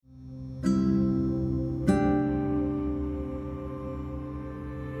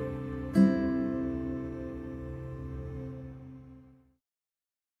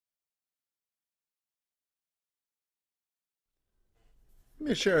Let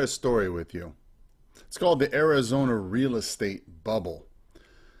me share a story with you. It's called the Arizona real estate bubble.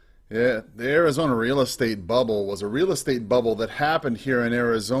 Yeah, the Arizona real estate bubble was a real estate bubble that happened here in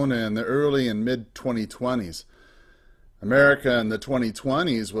Arizona in the early and mid 2020s. America in the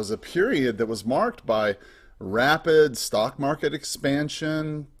 2020s was a period that was marked by rapid stock market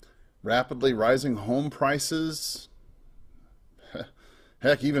expansion, rapidly rising home prices,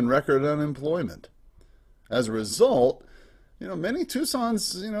 heck, even record unemployment. As a result, many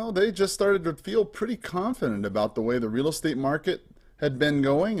Tucsons, they just started to feel pretty confident about the way the real estate market had been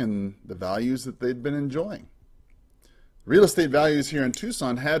going and the values that they'd been enjoying. Real estate values here in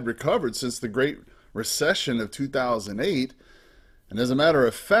Tucson had recovered since the Great Recession of 2008, and as a matter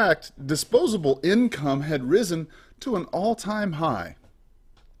of fact, disposable income had risen to an all-time high.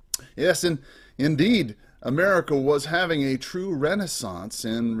 Yes, and indeed, America was having a true renaissance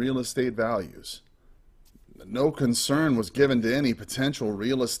in real estate values. No concern was given to any potential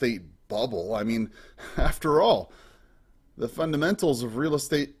real estate bubble. I mean, after all, the fundamentals of real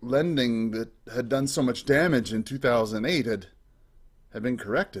estate lending that had done so much damage in 2008 had been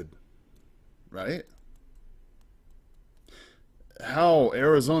corrected, right? How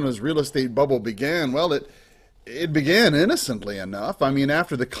Arizona's real estate bubble began, well, it began innocently enough. I mean,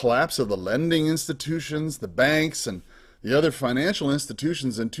 after the collapse of the lending institutions, the banks, and the other financial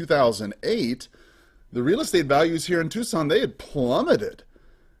institutions in 2008, the real estate values here in Tucson, they had plummeted.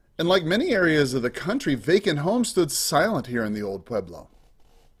 And like many areas of the country, vacant homes stood silent here in the old Pueblo.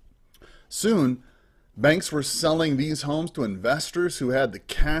 Soon, banks were selling these homes to investors who had the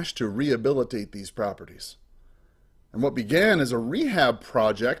cash to rehabilitate these properties. And what began as a rehab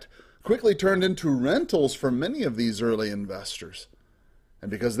project quickly turned into rentals for many of these early investors. And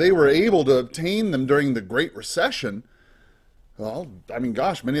because they were able to obtain them during the Great Recession, well, I mean,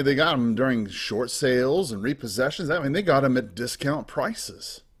 gosh, many of they got them during short sales and repossessions. I mean, they got them at discount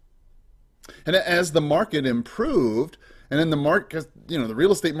prices. And as the market improved, and in the market, the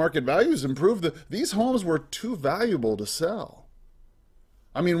real estate market values improved, these homes were too valuable to sell.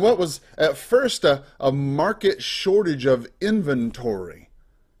 I mean, what was at first a market shortage of inventory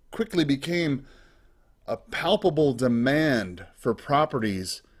quickly became a palpable demand for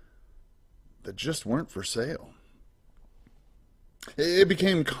properties that just weren't for sale. It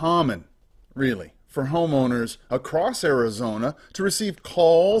became common, really, for homeowners across Arizona to receive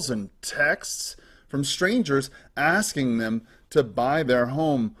calls and texts from strangers asking them to buy their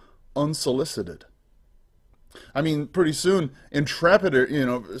home unsolicited. I mean, pretty soon,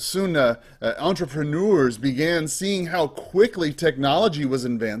 entrepreneurs began seeing how quickly technology was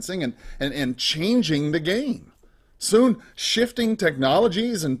advancing and changing the game. Soon, shifting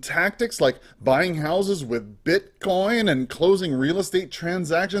technologies and tactics like buying houses with Bitcoin and closing real estate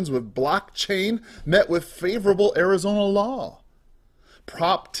transactions with blockchain met with favorable Arizona law.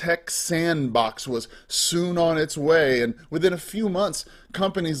 PropTech Sandbox was soon on its way, and within a few months,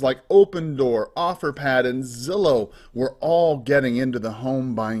 companies like Opendoor, OfferPad, and Zillow were all getting into the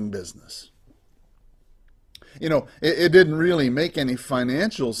home buying business. It didn't really make any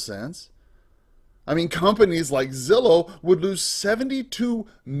financial sense. I mean, companies like Zillow would lose 72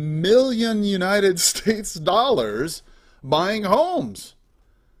 million United States dollars buying homes.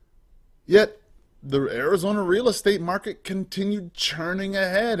 Yet, the Arizona real estate market continued churning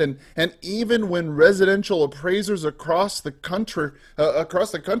ahead, and even when residential appraisers across the country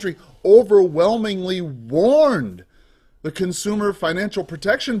overwhelmingly warned the Consumer Financial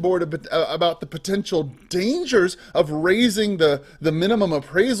Protection Board about the potential dangers of raising the minimum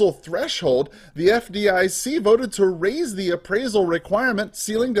appraisal threshold, the FDIC voted to raise the appraisal requirement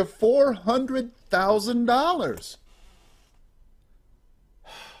ceiling to $400,000.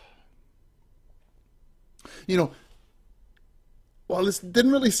 While this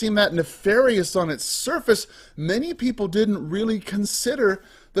didn't really seem that nefarious on its surface, many people didn't really consider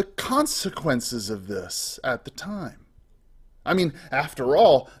the consequences of this at the time. I mean, after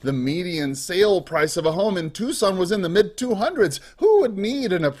all, the median sale price of a home in Tucson was in the mid-200s. Who would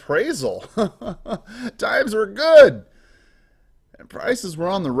need an appraisal? Times were good, and prices were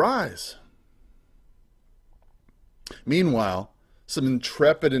on the rise. Meanwhile, some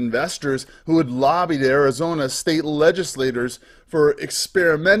intrepid investors who had lobbied Arizona state legislators for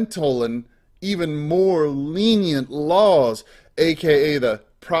experimental and even more lenient laws, aka the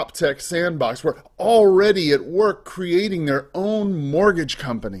PropTech Sandbox, were already at work creating their own mortgage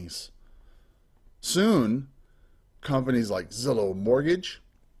companies. Soon, companies like Zillow Mortgage,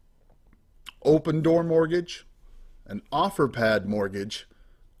 Opendoor Mortgage, and OfferPad Mortgage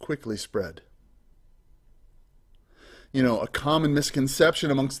quickly spread. A common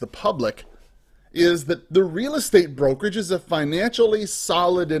misconception amongst the public is that the real estate brokerage is a financially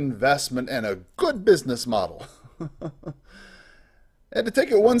solid investment and a good business model. And to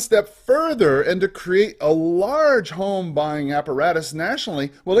take it one step further and to create a large home buying apparatus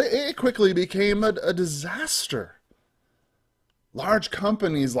nationally, well, it quickly became a disaster. Large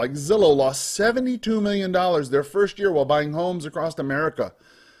companies like Zillow lost $72 million their first year while buying homes across America.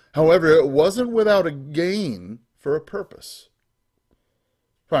 However, it wasn't without a gain for a purpose.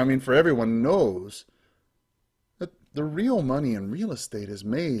 For everyone knows that the real money in real estate is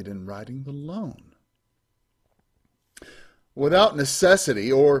made in writing the loan. Without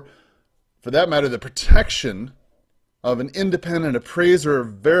necessity, or for that matter, the protection of an independent appraiser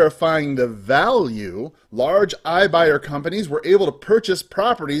verifying the value, large iBuyer companies were able to purchase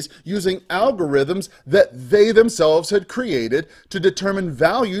properties using algorithms that they themselves had created to determine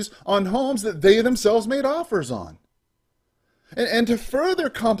values on homes that they themselves made offers on. And to further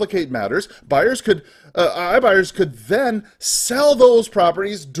complicate matters, iBuyers could then sell those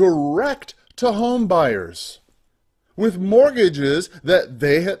properties direct to home buyers with mortgages that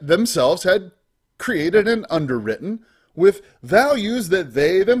they themselves had created and underwritten, with values that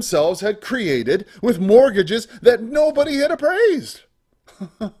they themselves had created, with mortgages that nobody had appraised.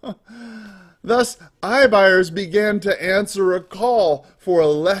 Thus, iBuyers began to answer a call for a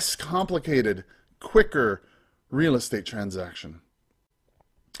less complicated, quicker real estate transaction.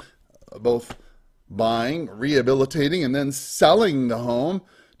 Both buying, rehabilitating, and then selling the home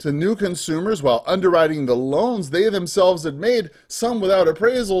to new consumers while underwriting the loans they themselves had made, some without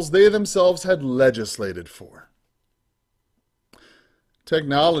appraisals they themselves had legislated for.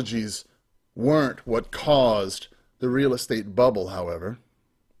 Technologies weren't what caused the real estate bubble, however,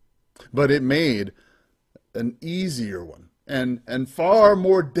 but it made an easier one and far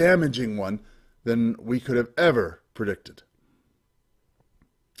more damaging one than we could have ever predicted.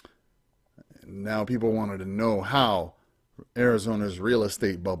 And now people wanted to know how Arizona's real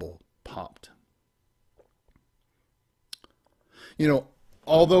estate bubble popped.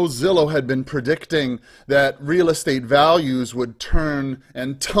 Although Zillow had been predicting that real estate values would turn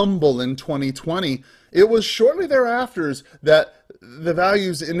and tumble in 2020, it was shortly thereafter that the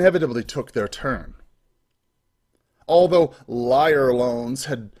values inevitably took their turn. Although liar loans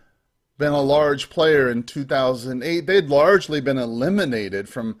had been a large player in 2008, they'd largely been eliminated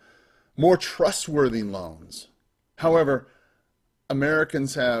from more trustworthy loans. However,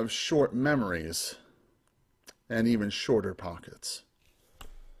 Americans have short memories and even shorter pockets.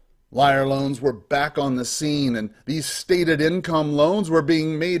 Liar loans were back on the scene, and these stated income loans were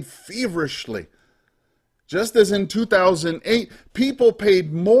being made feverishly. Just as in 2008, people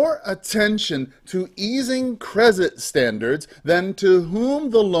paid more attention to easing credit standards than to whom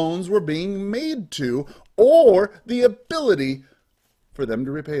the loans were being made to or the ability for them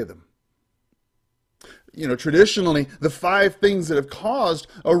to repay them. Traditionally, the 5 things that have caused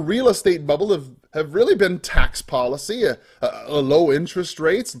a real estate bubble have really been tax policy, low interest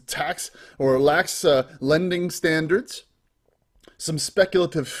rates, tax or lax lending standards, some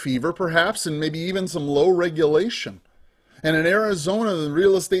speculative fever perhaps, and maybe even some low regulation. And in Arizona, the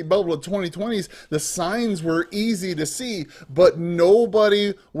real estate bubble of the 2020s, the signs were easy to see, but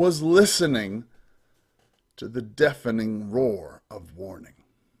nobody was listening to the deafening roar of warning.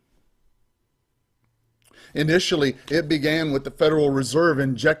 Initially, it began with the Federal Reserve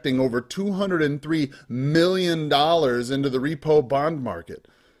injecting over $203 million into the repo bond market.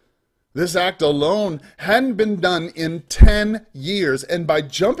 This act alone hadn't been done in 10 years, and by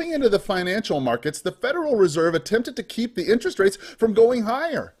jumping into the financial markets, the Federal Reserve attempted to keep the interest rates from going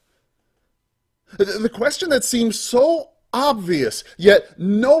higher. The question that seemed so obvious, yet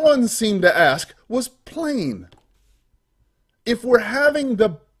no one seemed to ask, was plain. If we're having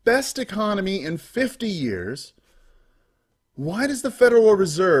the best economy in 50 years, why does the Federal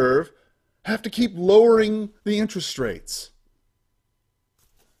Reserve have to keep lowering the interest rates?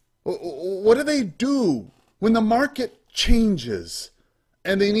 What do they do when the market changes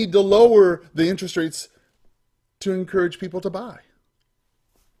and they need to lower the interest rates to encourage people to buy?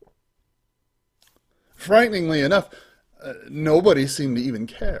 Frighteningly enough, nobody seemed to even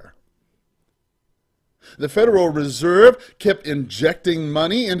care. The Federal Reserve kept injecting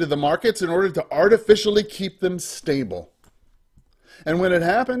money into the markets in order to artificially keep them stable. And when it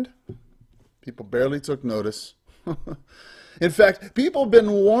happened, people barely took notice. In fact, people have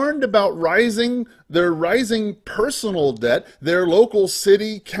been warned about their rising personal debt. Their local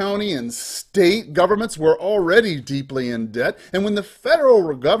city, county, and state governments were already deeply in debt. And when the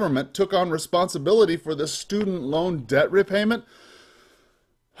federal government took on responsibility for the student loan debt repayment,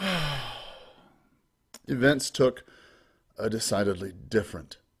 events took a decidedly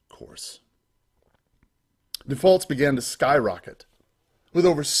different course. Defaults began to skyrocket. With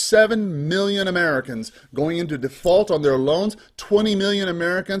over 7 million Americans going into default on their loans, 20 million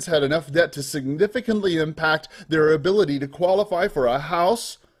Americans had enough debt to significantly impact their ability to qualify for a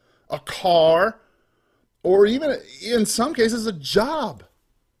house, a car, or even, in some cases, a job.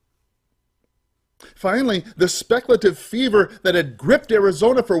 Finally, the speculative fever that had gripped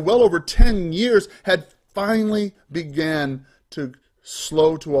Arizona for well over 10 years had finally began to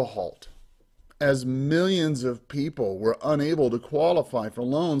slow to a halt, as millions of people were unable to qualify for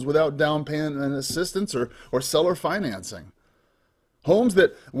loans without down payment assistance or seller financing. Homes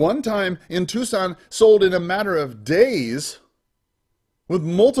that one time in Tucson sold in a matter of days with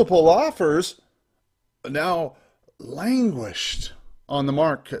multiple offers now languished on the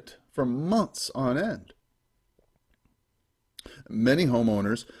market for months on end. Many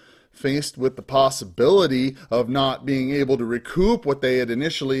homeowners, faced with the possibility of not being able to recoup what they had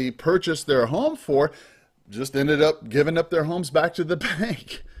initially purchased their home for, just ended up giving up their homes back to the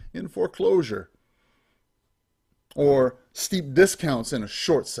bank in foreclosure or steep discounts in a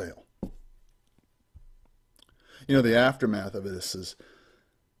short sale. The aftermath of this is,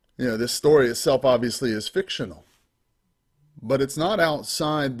 this story itself obviously is fictional, but it's not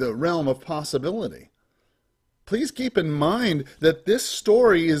outside the realm of possibility. Please keep in mind that this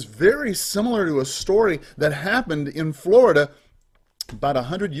story is very similar to a story that happened in Florida about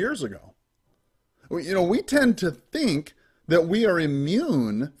 100 years ago. We tend to think that we are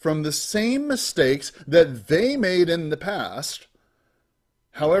immune from the same mistakes that they made in the past.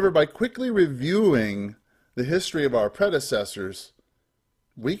 However, by quickly reviewing the history of our predecessors,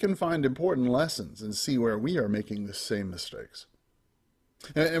 we can find important lessons and see where we are making the same mistakes.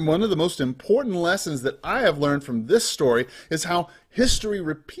 And one of the most important lessons that I have learned from this story is how history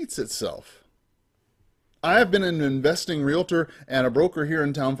repeats itself. I have been an investing realtor and a broker here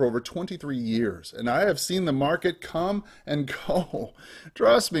in town for over 23 years, and I have seen the market come and go.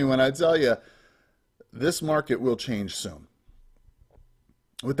 Trust me when I tell you, this market will change soon.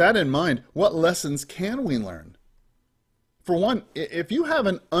 With that in mind, what lessons can we learn? For one, if you have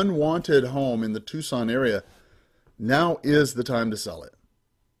an unwanted home in the Tucson area, now is the time to sell it.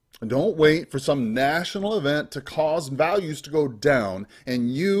 Don't wait for some national event to cause values to go down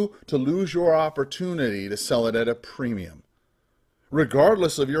and you to lose your opportunity to sell it at a premium.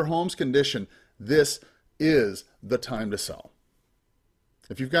 Regardless of your home's condition, this is the time to sell.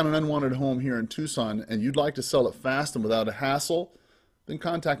 If you've got an unwanted home here in Tucson and you'd like to sell it fast and without a hassle, then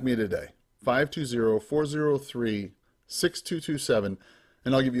contact me today, 520-403-6227,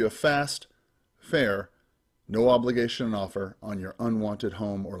 and I'll give you a fast, fair, no obligation offer on your unwanted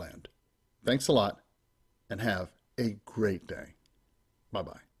home or land. Thanks a lot, and have a great day.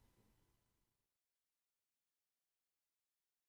 Bye-bye.